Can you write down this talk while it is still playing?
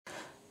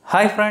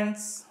Hi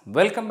friends,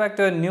 welcome back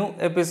to a new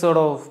episode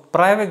of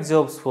Private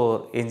Jobs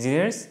for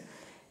Engineers.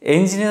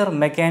 Engineer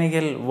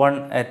Mechanical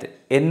 1 at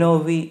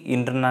NOV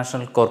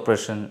International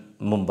Corporation,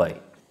 Mumbai.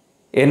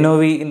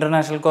 NOV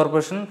International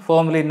Corporation,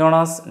 formerly known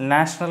as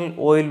National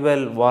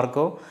Oilwell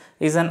Varco,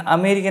 is an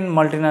American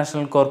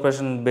multinational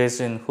corporation based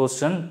in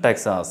Houston,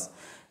 Texas.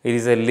 It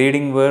is a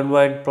leading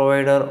worldwide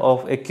provider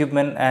of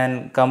equipment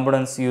and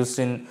components used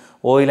in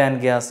oil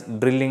and gas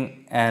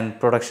drilling and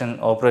production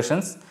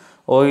operations,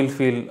 oil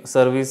field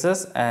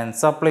services, and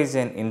supply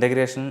chain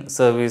integration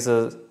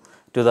services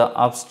to the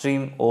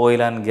upstream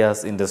oil and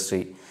gas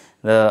industry.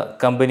 The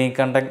company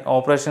conducts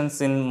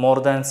operations in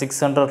more than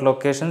 600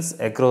 locations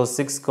across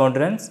 6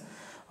 continents,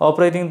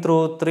 operating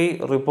through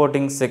 3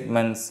 reporting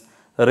segments: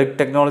 rig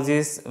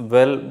technologies,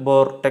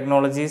 wellbore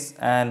technologies,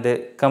 and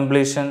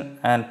completion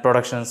and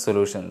production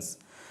solutions.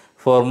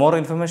 For more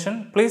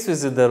information, please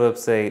visit their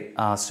website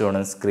as shown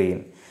on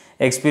screen.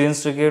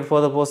 Experience required for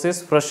the post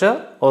is fresher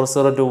or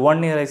 0 to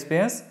 1 year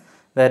experience.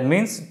 That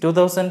means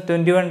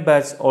 2021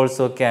 batch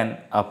also can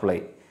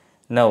apply.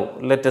 Now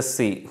let us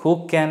see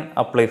who can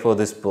apply for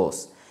this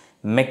post.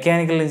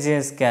 Mechanical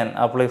engineers can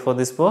apply for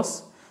this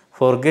post.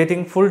 For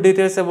getting full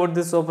details about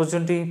this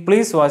opportunity,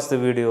 please watch the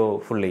video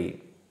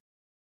fully.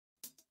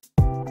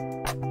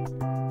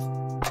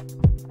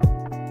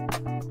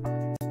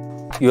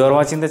 You are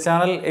watching the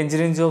channel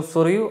Engineering Jobs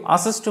for You.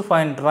 Assist to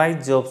find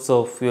right jobs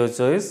of your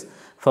choice.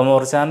 From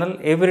our channel,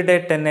 every day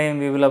 10 am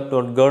we will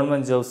upload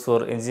government jobs for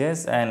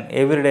engineers, and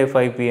every day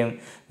 5 pm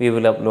we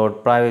will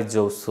upload private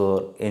jobs for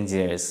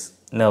engineers.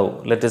 Now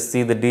let us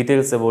see the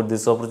details about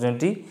this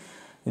opportunity.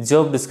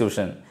 Job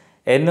description: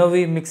 NOV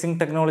Mixing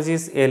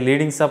Technologies, a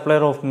leading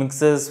supplier of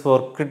mixers for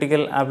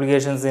critical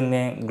applications in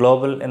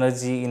global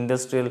energy,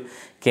 industrial,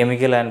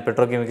 chemical and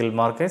petrochemical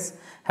markets,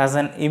 has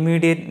an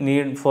immediate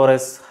need for a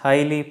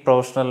highly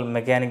professional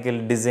mechanical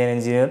design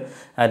engineer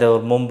at our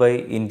Mumbai,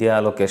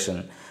 India location.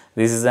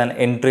 This is an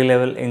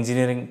entry-level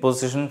engineering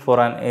position for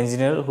an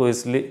engineer who is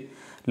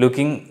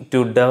looking to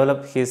develop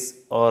his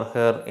or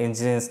her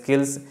engineering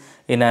skills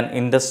in an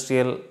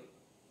industrial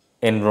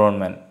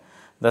environment.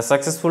 The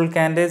successful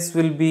candidates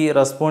will be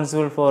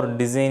responsible for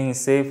designing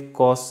safe,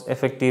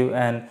 cost-effective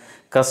and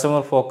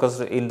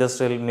customer-focused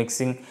industrial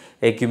mixing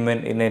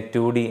equipment in a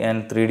 2D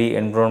and 3D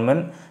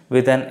environment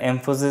with an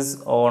emphasis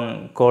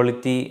on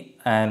quality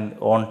and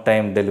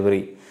on-time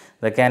delivery.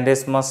 The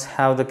candidates must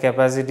have the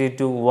capacity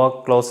to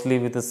work closely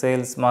with the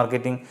sales,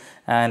 marketing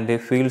and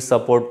field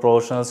support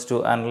professionals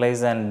to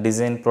analyze and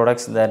design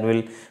products that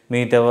will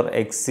meet or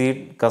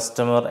exceed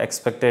customer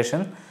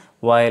expectation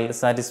while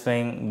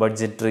satisfying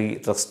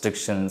budgetary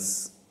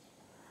restrictions.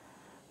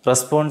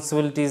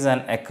 Responsibilities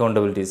and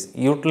accountabilities: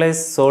 utilize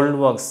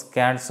SolidWorks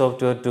CAD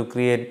software to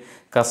create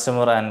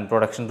customer and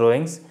production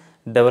drawings,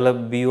 develop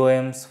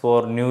BOMs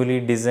for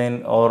newly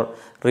designed or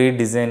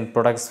redesigned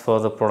products for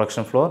the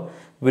production floor,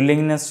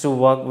 willingness to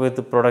work with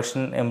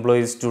production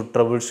employees to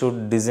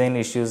troubleshoot design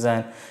issues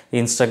and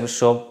instruct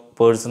shop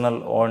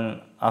personnel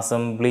on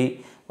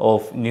assembly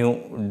of new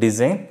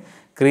design,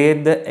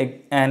 create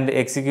and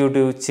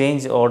execute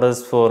change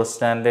orders for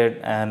standard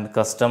and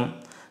custom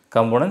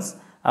components,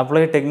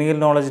 apply technical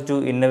knowledge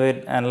to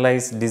innovate,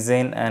 analyze,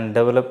 design and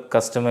develop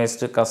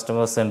customized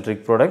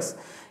customer-centric products,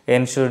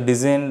 ensure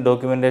design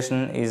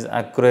documentation is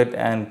accurate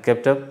and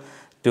kept up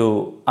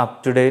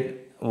to date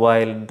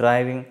while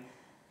driving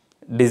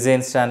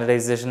design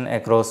standardization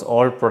across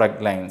all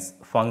product lines,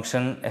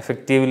 function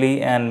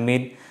effectively and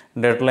meet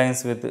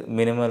deadlines with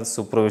minimal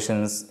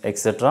supervisions,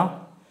 etc.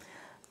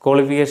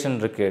 Qualification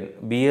required: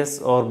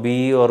 BS or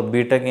BE or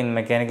BTech in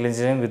mechanical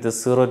engineering with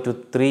 0 to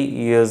 3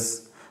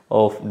 years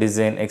of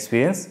design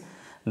experience.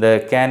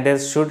 The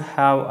candidates should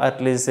have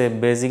at least a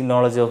basic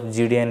knowledge of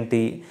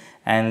GD&T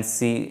and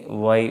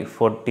CY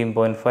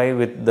 14.5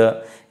 with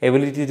the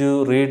ability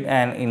to read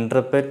and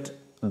interpret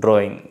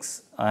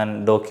drawings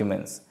and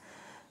documents.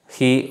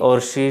 He or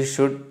she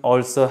should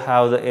also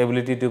have the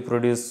ability to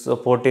produce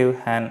supportive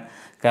hand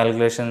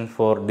calculation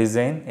for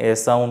design, a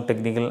sound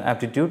technical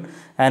aptitude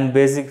and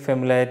basic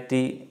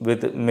familiarity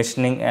with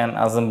machining and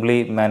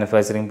assembly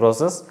manufacturing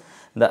process.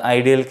 The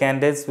ideal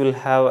candidates will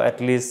have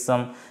at least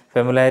some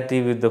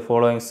familiarity with the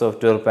following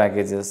software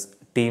packages: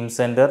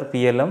 Teamcenter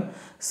PLM,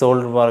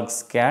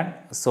 SolidWorks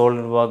CAD,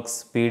 SolidWorks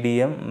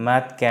PDM,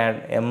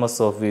 MathCAD, MS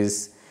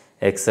Office,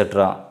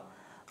 etc.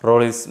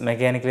 Role is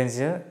mechanical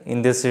engineer.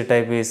 Industry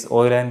type is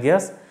oil and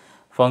gas.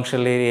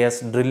 Functional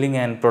areas drilling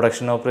and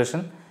production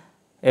operation.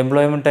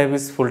 Employment type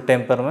is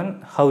full-time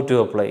permanent. How to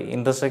apply?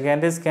 Interested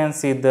candidates can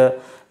see the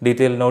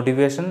detailed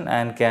notification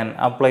and can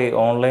apply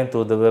online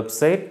through the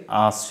website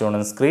as shown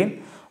on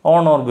screen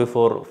on or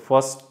before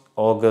 1st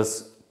August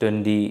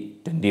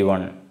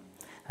 2021.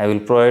 I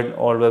will provide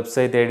all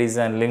website IDs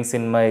and links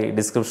in my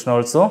description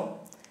also.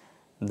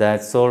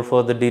 That's all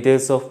for the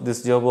details of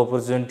this job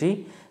opportunity.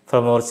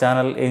 From our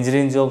channel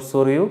Engineering Jobs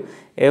for You,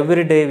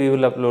 every day we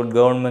will upload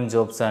government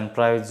jobs and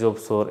private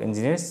jobs for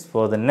engineers.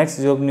 For the next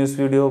job news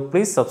video,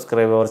 please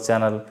subscribe our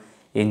channel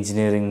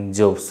Engineering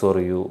Jobs for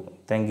You.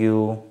 Thank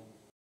you.